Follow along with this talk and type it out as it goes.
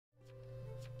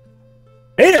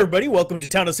everybody, welcome to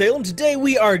Town of Salem. Today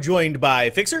we are joined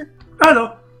by Fixer.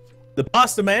 Hello. The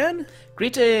Pasta Man.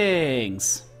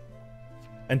 Greetings.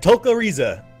 And Tolka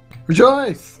Riza.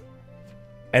 Rejoice!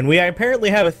 And we apparently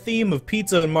have a theme of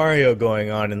pizza and Mario going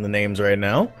on in the names right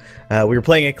now. We're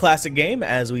playing a classic game,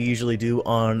 as we usually do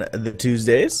on the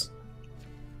Tuesdays.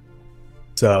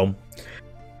 So,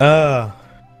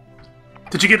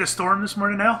 Did you get a storm this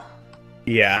morning, Al?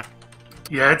 yeah.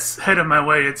 Yeah, it's headed my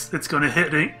way. It's going to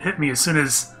hit me as soon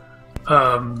as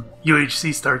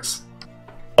UHC starts.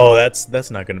 Oh, that's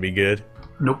not going to be good.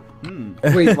 Nope.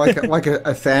 Wait, like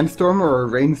a sandstorm or a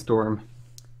rainstorm?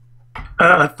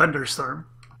 A thunderstorm.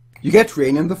 You get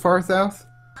rain in the far south?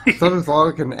 So it's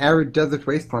like an arid desert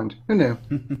wasteland. Who knew?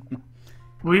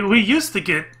 We used to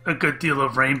get a good deal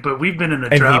of rain, but we've been in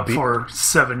a drought for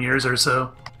 7 years or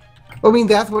so. I mean,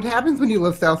 that's what happens when you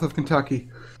live south of Kentucky.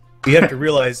 You have to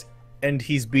realize, and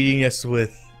he's beating us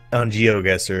on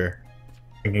GeoGuessr,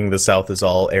 thinking the south is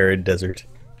all arid desert.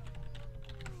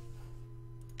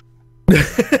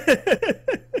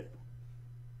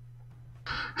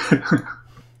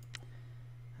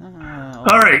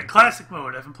 Alright, classic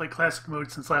mode. I haven't played classic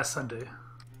mode since last Sunday.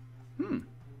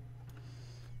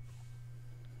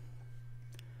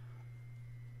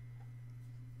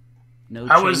 No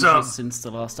I changes was, since the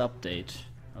last update.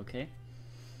 Okay.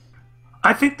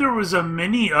 I think there was a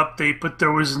mini update, but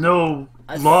there was no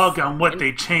log on what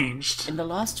they changed. In the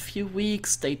last few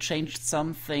weeks, they changed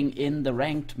something in the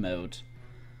ranked mode.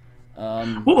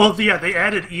 Well, yeah, they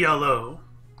added ELO.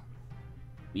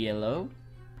 ELO?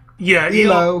 Yeah,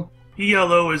 Elo.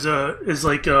 ELO is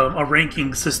like a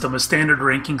ranking system, a standard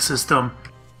ranking system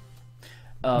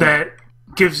that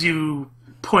gives you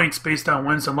points based on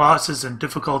wins and losses and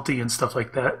difficulty and stuff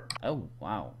like that. Oh,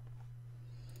 wow.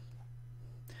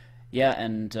 Yeah,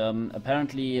 and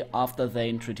apparently after they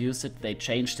introduced it, they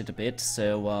changed it a bit,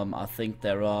 so I think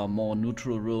there are more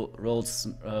neutral roles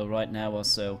right now or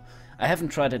so. I haven't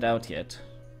tried it out yet.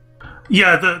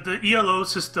 Yeah, the ELO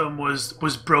system was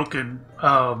broken.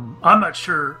 I'm not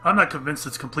sure. I'm not convinced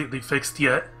it's completely fixed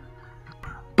yet.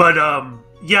 But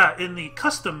yeah, in the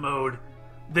custom mode,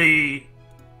 they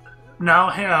now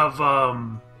have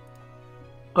a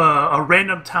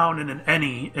random town and an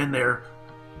any in there.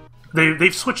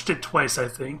 They've switched it twice, I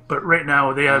think, but right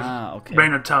now they have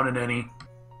random town and any,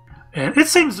 and it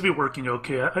seems to be working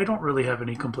okay. I don't really have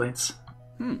any complaints.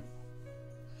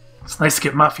 It's nice to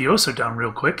get Mafioso down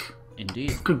real quick.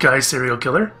 Indeed. Good guy, serial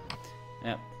killer.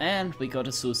 Yeah, and we got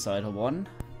a suicidal one.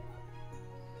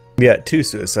 Yeah, 2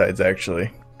 suicides,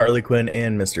 actually. Harley Quinn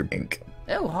and Mr. Pink.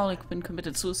 Oh, Harley Quinn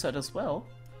committed suicide as well.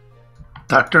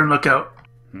 Doctor and Lookout.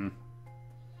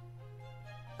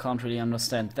 Can't really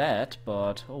understand that,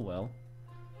 but oh well.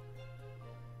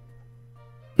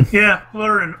 Yeah,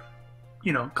 we're in,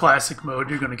 classic mode.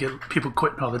 You're gonna get people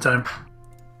quitting all the time.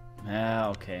 Ah,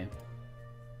 okay.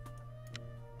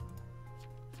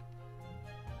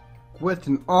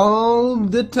 Quitting all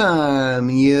the time,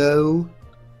 yo.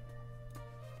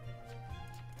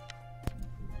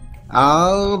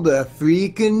 All the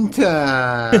freaking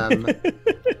time.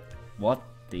 What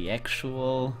the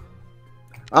actual...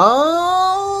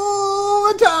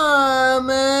 All the time,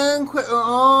 man. Quit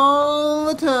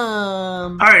all the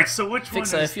time. Alright, so which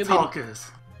Fixer, one is if you Talka's?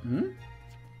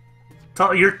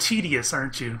 You're tedious,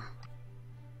 aren't you?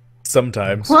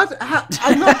 Sometimes. What?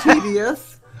 I'm not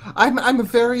tedious. I'm a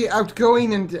very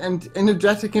outgoing and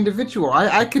energetic individual.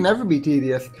 I can never be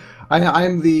tedious. I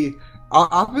am the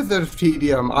opposite of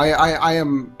tedium. I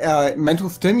am mental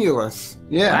stimulus.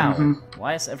 Yeah. Wow.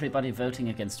 Why is everybody voting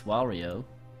against Wario?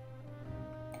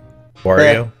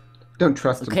 Wario? Don't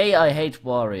trust him. Okay, I hate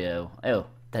Wario. Oh,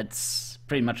 that's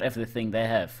pretty much everything they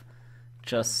have.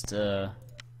 Just, oh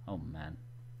man.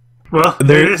 Well,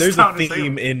 There's a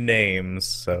theme in names,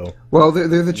 so... Well,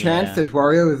 there's a chance that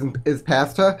Wario is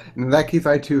pasta, and in that case,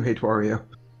 I too hate Wario.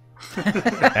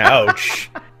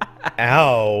 Ouch.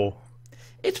 Ow.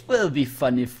 It will be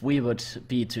fun if we would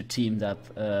be two teamed up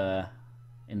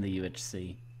in the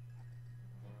UHC.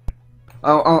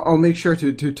 I'll make sure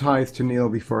to do ties to Neil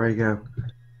before I go.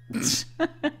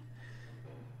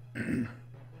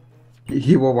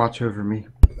 He will watch over me.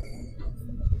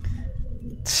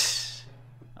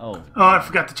 Oh, I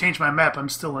forgot to change my map. I'm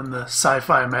still in the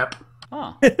sci-fi map.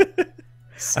 huh. I'm in the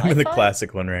Sci-fi?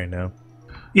 classic one right now.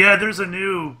 Yeah, there's a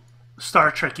new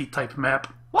Star Trek-y type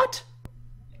map. What?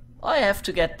 I have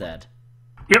to get that.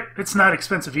 Yep, it's not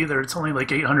expensive either. It's only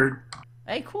like 800.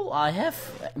 Hey, cool, I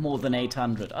have more than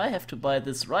 800. I have to buy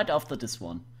this right after this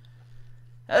one.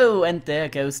 Oh, and there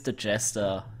goes the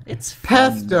jester. It's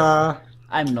fun. Pasta!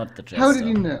 I'm not the jester. How did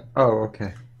you know? Oh,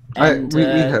 okay. And, we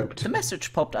hoped. The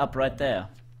message popped up right there.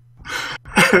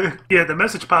 Yeah, the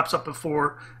message pops up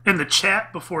before in the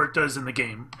chat before it does in the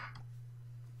game.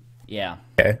 Yeah.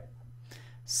 Okay.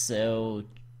 So...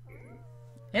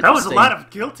 That was a lot of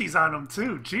guilties on him,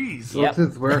 too. Jeez. Yep. What's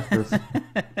his worthless?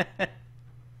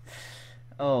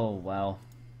 Oh, wow.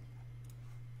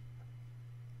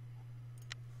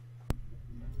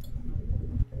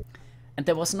 And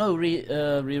there was no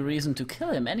real reason to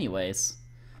kill him anyways.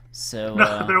 So...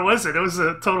 No, there wasn't. It was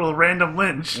a total random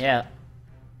lynch. Yeah.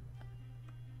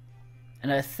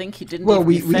 And I think he didn't Well, even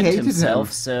we defend hated himself,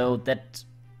 him. so that...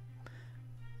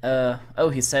 oh,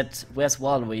 he said, "Where's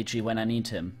Waluigi when I need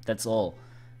him?" That's all.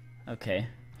 Okay.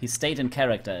 He stayed in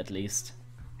character, at least.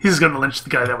 He's gonna lynch the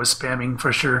guy that was spamming,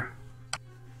 for sure.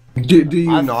 Do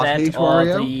you Either not that hate or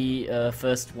Wario? the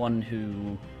first one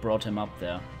who brought him up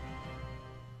there.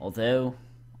 Although...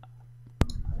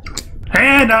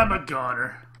 And I'm a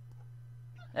goner.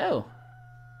 Oh.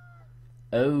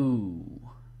 Oh.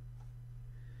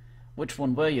 Which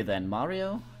one were you then,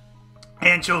 Mario?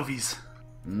 Anchovies.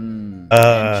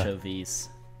 Anchovies.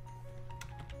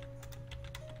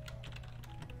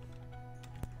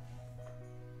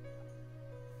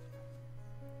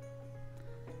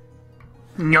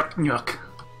 Nyuk nyuk.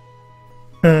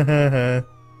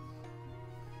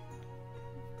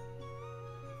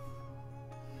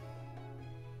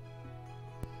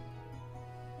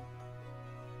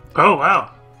 Oh,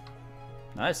 wow.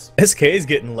 Nice. SK is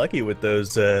getting lucky with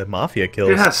those mafia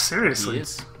kills. Yeah, He seriously.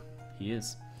 is. He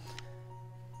is.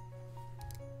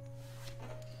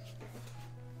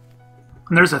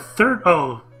 And there's a third...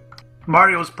 Oh,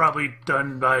 Mario's probably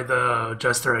done by the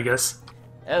Jester, I guess.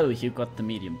 Oh, you got the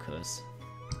medium curse.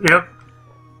 Yep.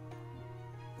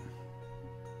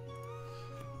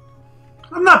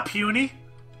 I'm not puny.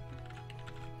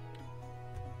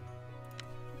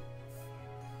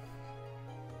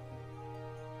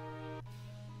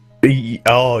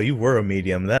 Oh, you were a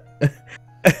medium. That.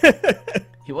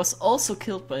 He was also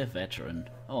killed by a veteran.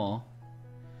 Oh.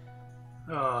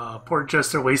 Poor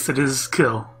Jester wasted his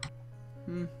kill.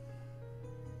 And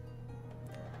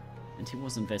he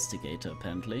was investigator,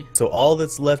 apparently. So all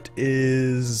that's left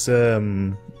is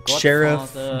sheriff,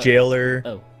 Godfather- jailer.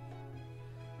 Oh.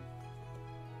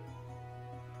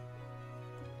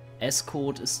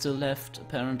 Escort is still left,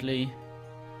 apparently.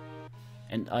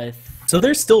 And So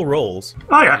there's still roles.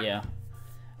 Oh, yeah. yeah.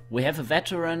 We have a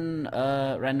veteran,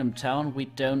 random town we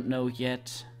don't know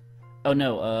yet. Oh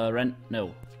no,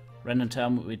 no. Random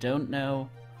town we don't know.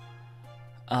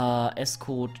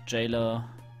 Escort, jailer,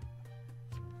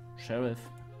 sheriff.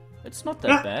 It's not that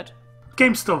Yeah. bad.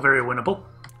 Game's still very winnable.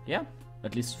 Yeah,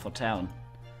 at least for town.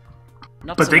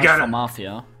 Not But so they much gotta- for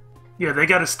mafia. Yeah, they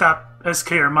gotta stop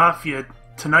SK or Mafia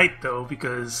tonight, though,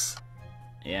 because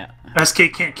Yeah. SK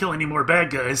can't kill any more bad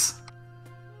guys.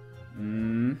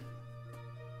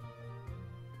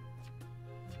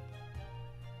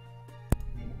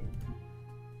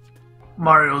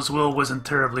 Mario's will wasn't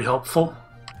terribly helpful.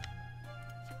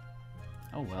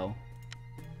 Oh well.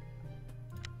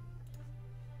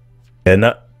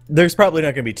 And there's probably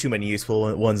not going to be too many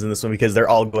useful ones in this one because they're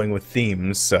all going with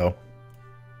themes, so...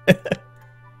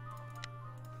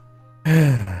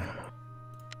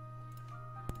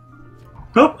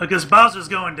 Oh, I guess Bowser's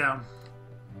going down.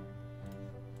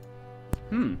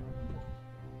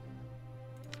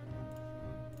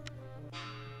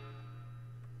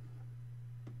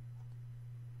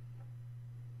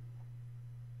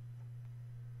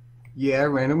 Yeah,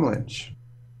 random lynch.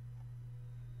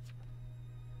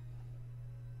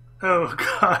 Oh,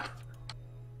 God.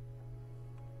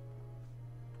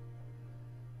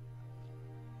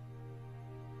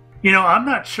 You know, I'm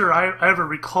not sure I ever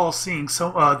recall seeing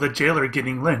the jailer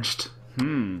getting lynched.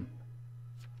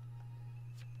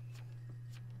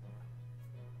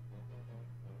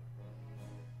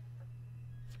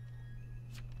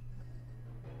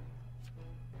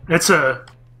 It's a...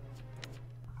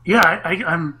 Yeah,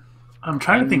 I'm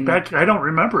trying to think back. I don't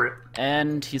remember it.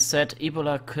 And he said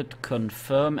Ebola could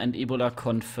confirm, and Ebola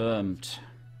confirmed.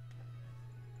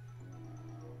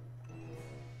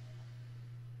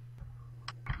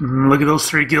 Look at those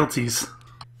 3 guilties.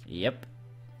 Yep.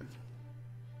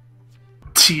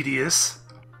 Tedious.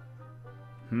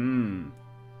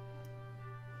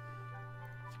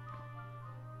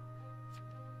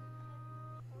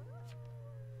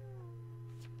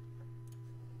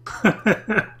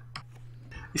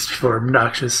 These people are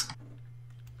obnoxious.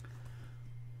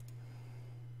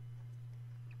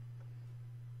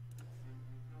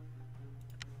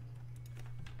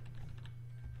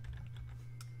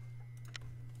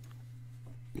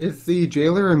 Is the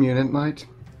jailer immune at night?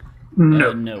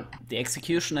 No. No. The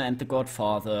Executioner and the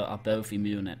Godfather are both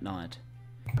immune at night.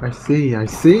 I see, I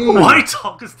see. Why,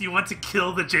 Tulkas, do you want to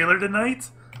kill the jailer tonight?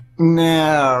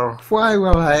 No, why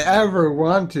will I ever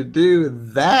want to do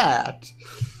that?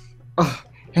 Oh,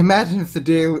 imagine if the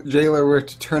jailer were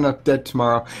to turn up dead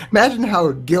tomorrow. Imagine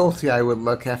how guilty I would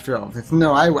look after all this.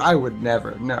 No, I would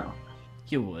never, no.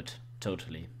 You would,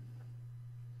 totally.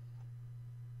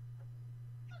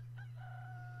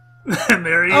 And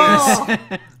there he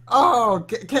is. Oh,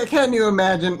 can you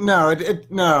imagine? No,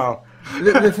 no.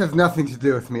 This has nothing to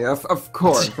do with me. Of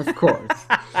course, of course.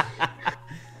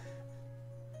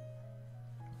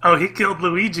 Oh, he killed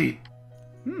Luigi.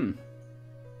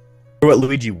 What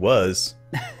Luigi was.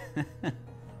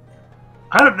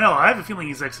 I don't know. I have a feeling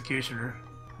he's executioner.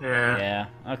 Yeah.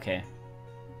 Yeah. Okay.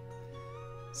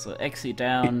 So Exy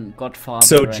down, Godfather,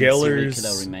 So and jailers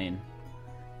Serial Killer remain.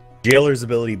 Jailer's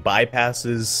ability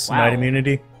bypasses night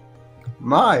immunity.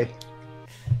 My.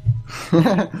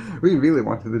 We really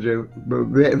wanted the jailer.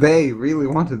 They really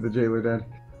wanted the jailer dead.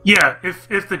 Yeah,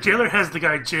 if the jailer has the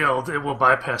guy jailed, it will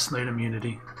bypass night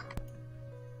immunity.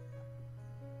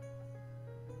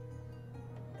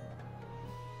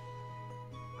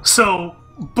 So,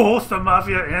 both the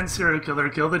Mafia and Serial Killer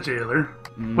kill the jailer,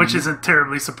 which isn't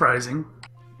terribly surprising.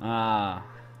 Ah.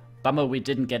 Bummer we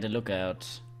didn't get a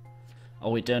lookout.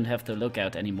 Or we don't have the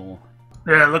lookout anymore.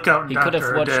 Yeah, Lookout and He Doctor could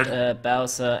have are watched dead.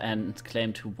 Bowser and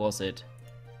claimed who was it.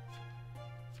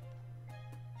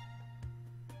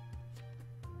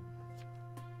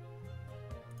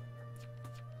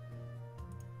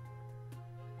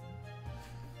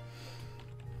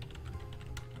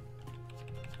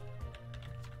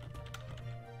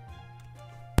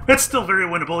 It's still very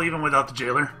winnable, even without the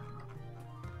jailer.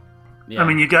 Yeah. I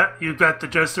mean, you got the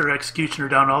Jester, Executioner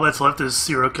down. All that's left is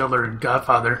Serial Killer and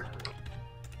Godfather.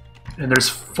 And there's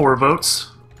 4 votes.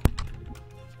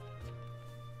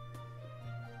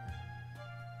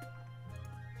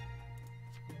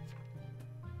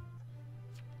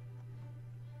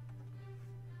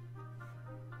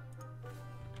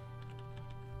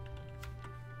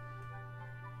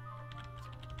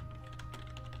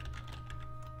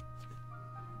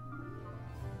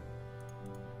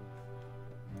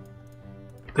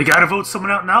 They gotta vote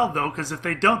someone out now, though, because if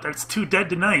they don't, that's 2 dead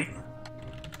tonight.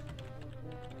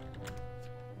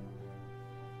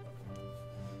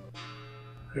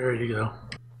 There you go.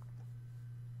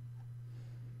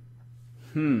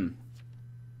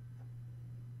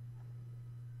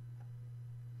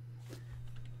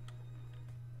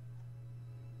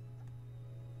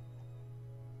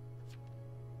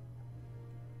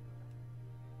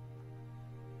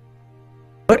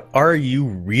 What are you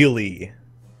really,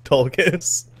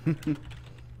 Tulkas?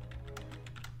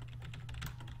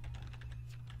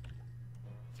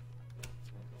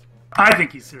 I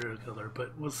think he's Serial Killer,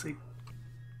 but we'll see.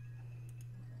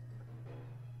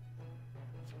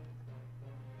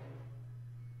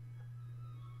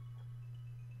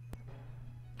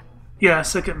 Yeah,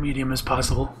 second medium is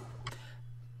possible.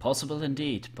 Possible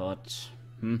indeed, but...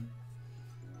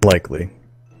 Likely.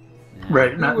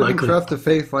 Right, not I wouldn't likely. trust a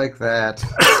face like that.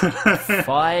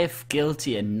 5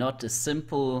 guilty and not a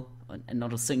single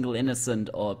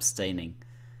innocent or abstaining.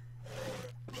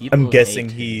 People I'm guessing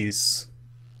hate him. he's...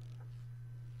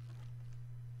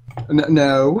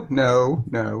 No.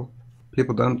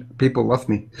 People love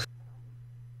me.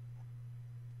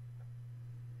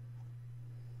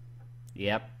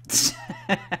 Yep.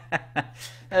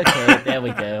 Okay, there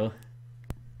we go.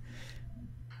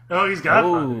 Oh, he's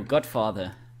Godfather. Oh,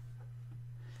 Godfather.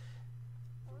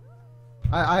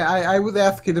 I was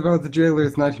asking about the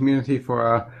jailer's night immunity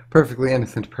for perfectly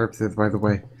innocent purposes, by the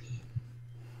way.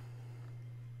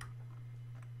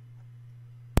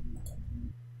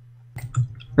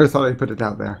 I just thought I'd put it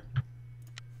out there.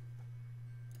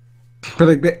 But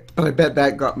I bet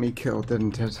that got me killed,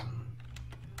 didn't it?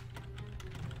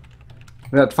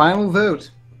 That final vote.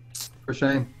 For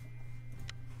shame.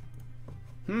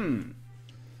 It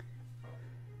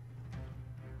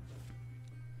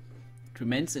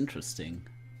remains interesting.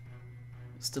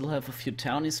 Still have a few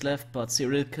townies left, but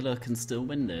Serial Killer can still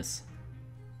win this.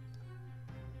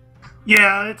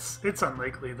 Yeah, it's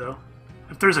unlikely, though.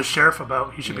 If there's a sheriff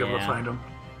about, he should be able to Yeah. find him.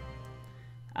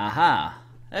 Aha.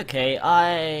 Okay,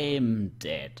 I'm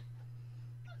dead.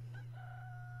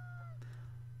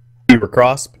 You were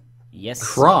Crosp? Yes.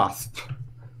 Crossed.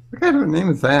 What kind of a name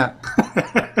is that?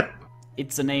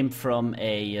 It's a name from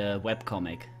a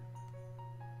webcomic.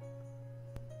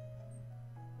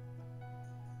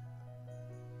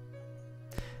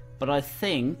 But I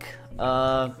think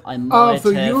I might Oh,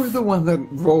 so have... you were the one that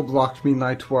roadblocked me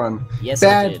night 1. Yes, I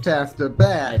bad, did. Faster,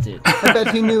 bad. I did. I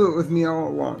bet you knew it was me all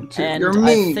along, too. And You're I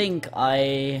mean. think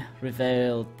I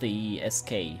revealed the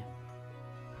SK.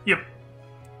 Yep.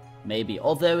 Maybe.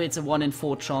 Although it's a 1 in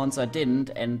 4 chance I didn't,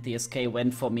 and the SK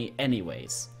went for me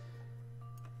anyways.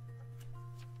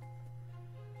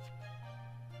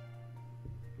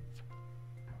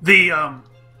 The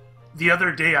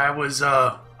other day I was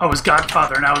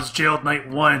Godfather and I was jailed night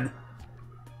 1,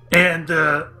 and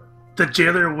the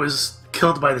jailer was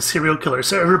killed by the serial killer.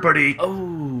 So everybody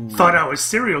thought I was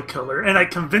serial killer, and I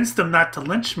convinced them not to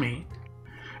lynch me.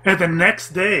 And the next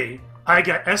day, I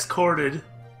got escorted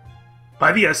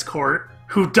by the escort,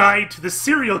 who died to the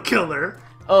serial killer.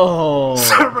 Oh.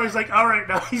 So everybody's like, all right,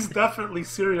 now he's definitely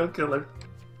serial killer.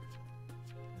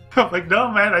 I'm like,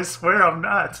 no, man, I swear I'm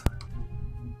not.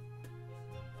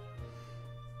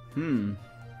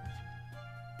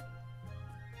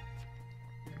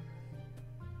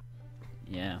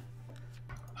 Yeah.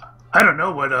 I don't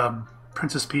know what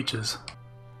Princess Peach is.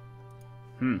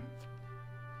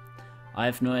 I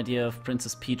have no idea of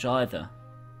Princess Peach either.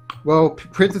 Well,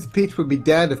 Princess Peach would be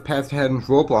dead if Past hadn't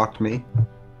roadblocked me.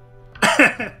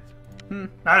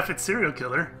 Not if it's serial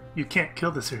killer. You can't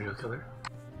kill the serial killer.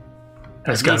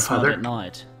 As At least not Godfather. at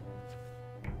night.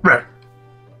 Right.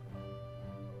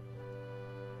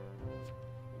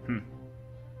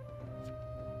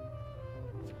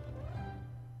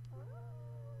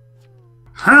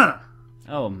 Huh.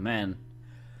 Oh man.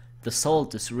 The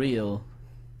salt is real.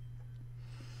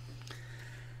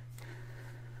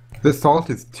 The salt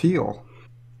is teal.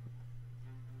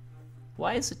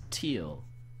 Why is it teal?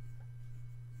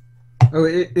 Oh,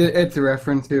 it's a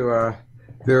reference to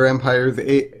their Empire's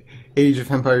Age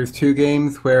of Empires 2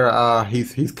 games, where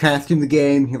he's casting the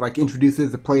game, he like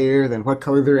introduces the player, then what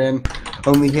color they're in.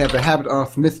 Only he has a habit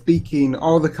of misspeaking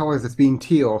all the colors as being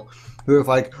teal. So it's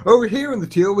like, over here in the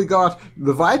teal we got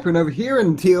the Viper, and over here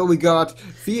in the teal we got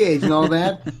Siege and all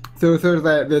that. So sort of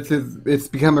that it's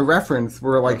become a reference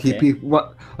where like Okay.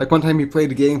 like one time he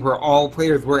played a game where all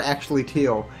players were actually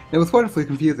teal. It was wonderfully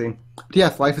confusing. But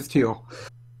yes, life is teal.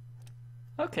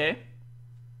 Okay.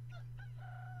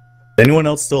 Anyone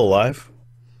else still alive?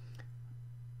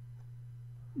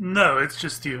 No, it's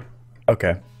just you.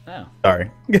 Okay. Oh. Sorry.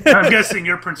 I'm guessing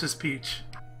you're Princess Peach.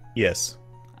 Yes.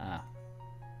 Ah.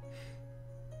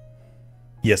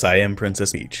 Yes, I am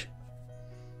Princess Peach.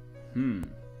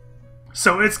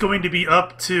 So it's going to be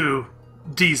up to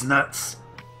D's nuts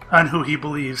on who he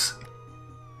believes.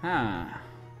 Huh.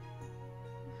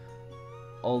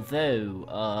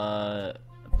 Although,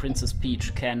 Princess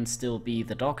Peach can still be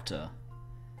the Doctor.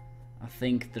 I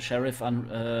think the sheriff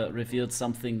revealed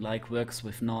something like works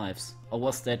with knives. Or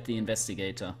was that the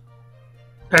investigator?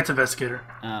 That's Investigator.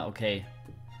 Ah, okay.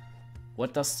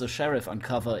 What does the sheriff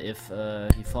uncover if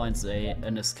he finds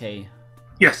an SK?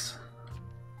 Yes.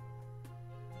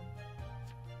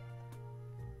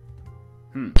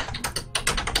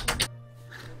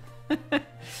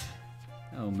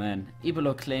 Oh man.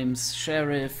 Ebola claims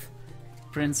sheriff.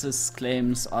 Princess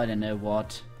claims I don't know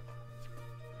what.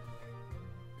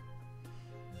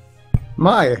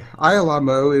 My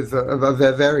Iolamo is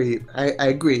a very. I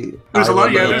agree. There's a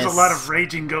lot. Yeah, Iolamo. there's a lot of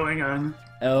raging going on.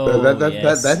 Oh,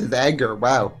 yes. That is anger.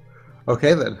 Wow.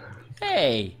 Okay then.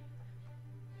 Hey!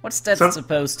 What's that So-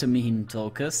 supposed to mean,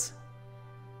 Tokus?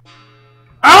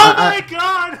 Oh my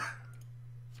god!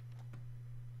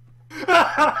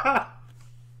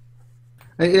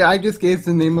 I just gave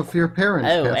the name of your parents.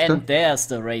 Oh, Pastor. and there's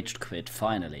the rage quit,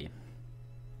 finally.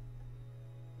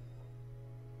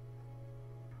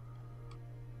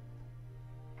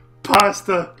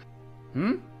 Pasta.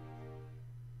 Hmm?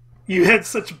 You had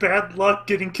such bad luck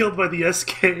getting killed by the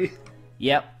SK.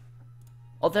 Yep.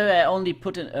 Although I only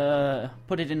put it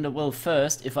in the will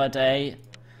first, if I die,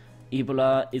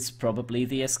 Ebola is probably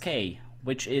the SK,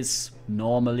 which is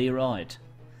normally right.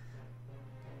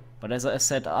 But as I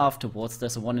said afterwards,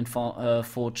 there's a 1 in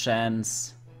 4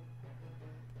 chance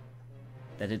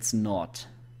that it's not.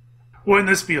 Wouldn't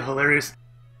this be hilarious?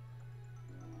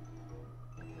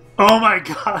 Oh my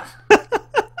god.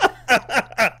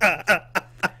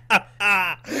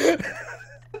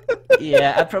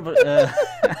 Yeah, I probably...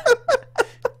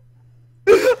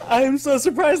 I am so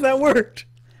surprised that worked.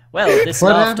 well, this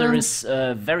Whatever. laughter is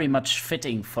very much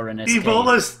fitting for an SK.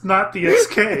 Ebola's not the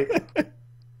SK.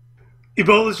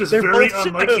 Ebola's just They're very both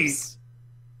unlucky.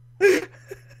 shittos.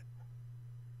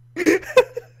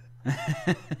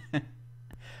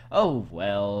 Oh,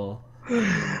 well...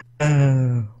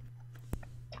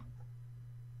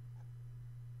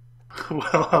 Well,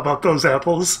 how about those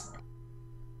apples?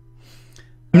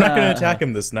 I'm not going to attack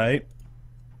him this night.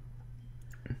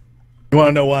 You want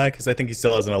to know why? Because I think he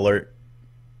still has an alert.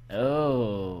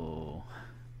 Oh...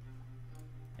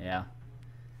 Yeah.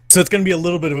 So it's going to be a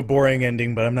little bit of a boring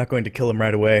ending, but I'm not going to kill him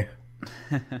right away.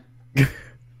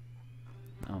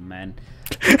 man.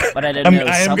 But I don't know.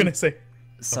 I am gonna say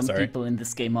some people in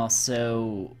this game are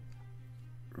so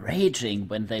raging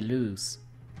when they lose.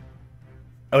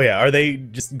 Oh yeah, are they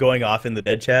just going off in the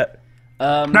dead chat?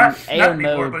 Not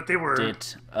anymore, but they were. Did,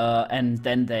 and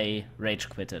then they rage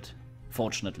quitted,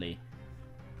 fortunately.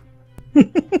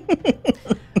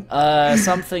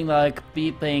 Something like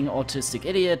beeping autistic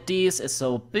idiot, D's is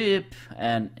so beep,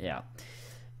 and yeah.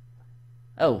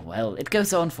 Oh well, it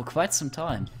goes on for quite some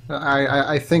time.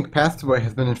 I think Pastor Boy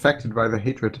has been infected by the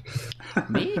hatred.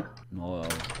 Me? No.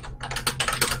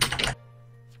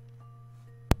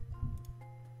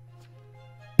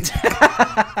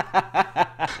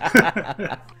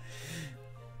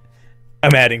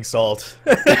 I'm adding salt.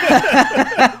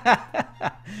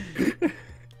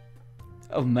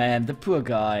 Oh man, the poor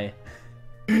guy.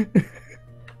 Is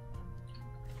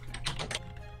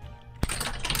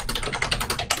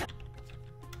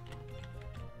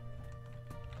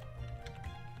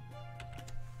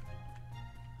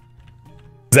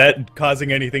that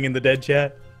causing anything in the dead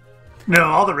chat? No,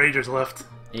 all the ragers left.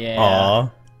 Yeah.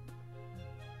 Aww.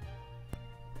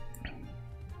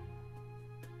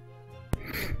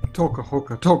 Toka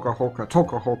hoka, toka hoka,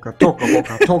 toka hoka, toka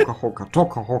hoka, toka hoka,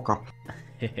 toka hoka.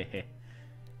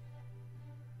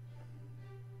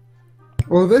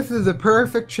 Well, this is a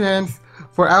perfect chance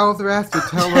for Alzarath to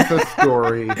tell us a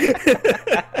story.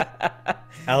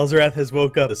 Alzarath has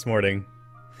woke up this morning.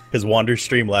 His Wander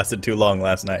stream lasted too long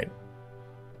last night.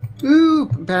 Ooh,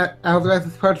 Alzarath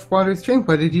is part of Wander's stream.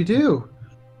 What did you do?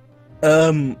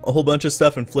 A whole bunch of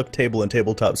stuff in Flip Table and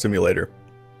Tabletop Simulator.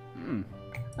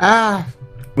 Ah,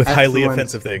 with highly excellent.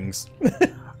 offensive things.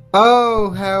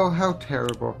 Oh, how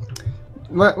terrible.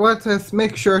 Let us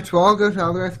make sure to all go to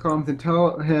Alzarath's comments and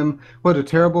tell him what a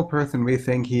terrible person we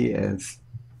think he is.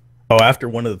 Oh, after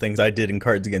one of the things I did in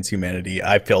Cards Against Humanity,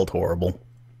 I felt horrible.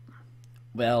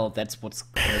 Well, that's what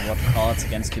Cards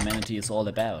Against Humanity is all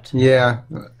about. Yeah.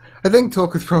 I think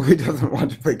Tokus probably doesn't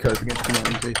want to play Cards Against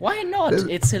Humanity. Why not?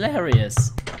 It's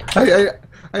hilarious.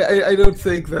 I don't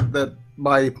think that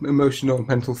my emotional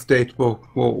mental state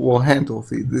will handle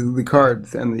the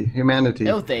cards and the humanity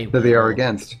that they are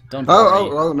against. Don't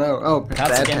worry. Oh no. Oh,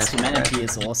 Cards Against Humanity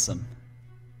is awesome.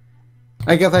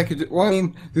 I guess I could. Well, I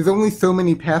mean, there's only so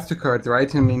many pasta cards,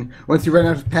 right? I mean, once you run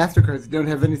out of pasta cards, you don't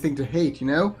have anything to hate, you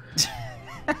know?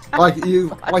 you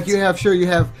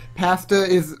have pasta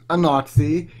is a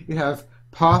Nazi. You have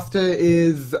pasta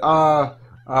is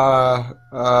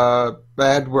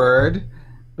bad word.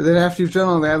 But then after you've done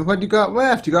all that, what you got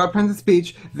left? You got Princess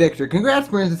Peach, Victor. Congrats,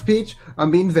 Princess Peach,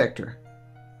 on being Victor.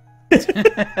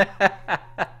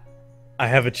 I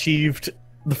have achieved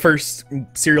the first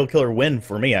serial killer win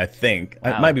for me, I think.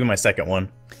 Wow. It might be my second one.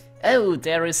 Oh,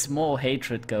 there is more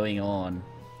hatred going on.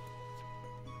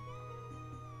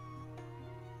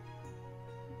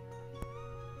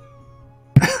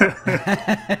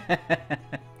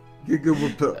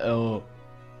 Oh.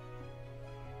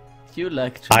 You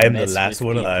like to I am mess the last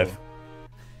with one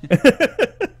people. alive.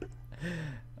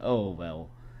 Oh, well.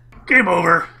 Game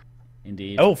over.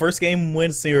 Indeed. Oh, first game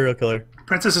wins serial killer.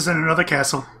 Princess is in another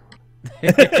castle.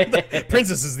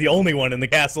 Princess is the only one in the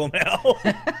castle now.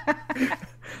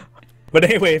 But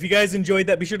anyway, if you guys enjoyed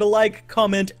that, be sure to like,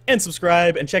 comment, and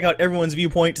subscribe, and check out everyone's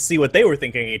viewpoint to see what they were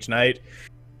thinking each night.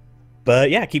 But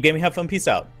yeah, keep gaming, have fun, peace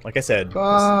out. Like I said,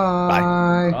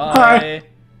 Bye. bye. Bye.